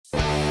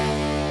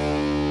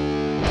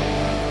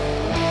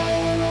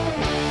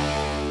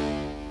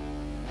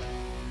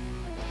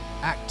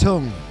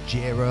tongue,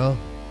 Jayrow.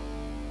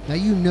 Now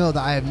you know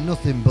that I have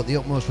nothing but the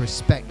utmost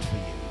respect for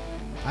you.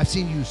 I've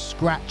seen you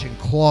scratch and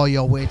claw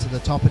your way to the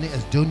top, and it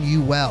has done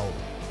you well.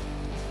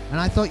 And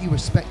I thought you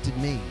respected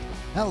me.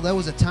 Hell, there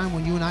was a time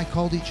when you and I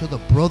called each other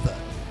brother.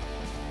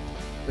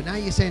 But now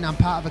you're saying I'm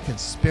part of a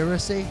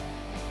conspiracy?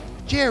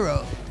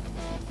 Jayrow,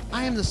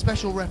 I am the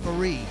special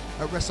referee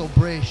at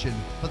WrestleBration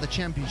for the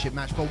championship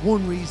match for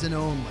one reason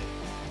only.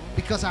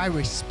 Because I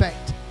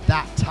respect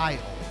that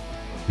title.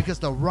 Because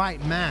the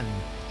right man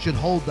should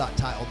hold that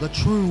title. The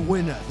true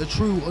winner, the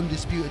true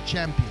undisputed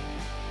champion.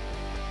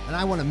 And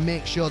I want to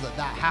make sure that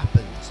that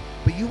happens.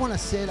 But you want to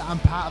say that I'm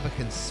part of a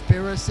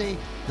conspiracy?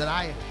 That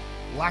I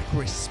lack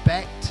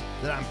respect?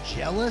 That I'm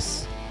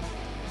jealous?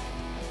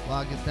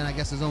 Well, then I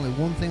guess there's only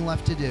one thing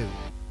left to do.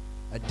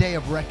 A day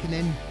of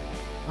reckoning.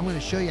 I'm going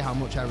to show you how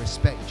much I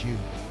respect you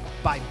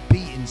by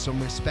beating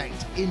some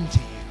respect into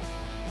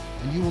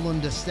you. And you will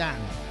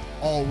understand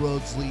all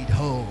roads lead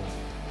home.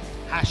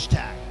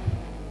 Hashtag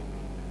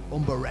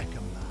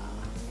Umberecum.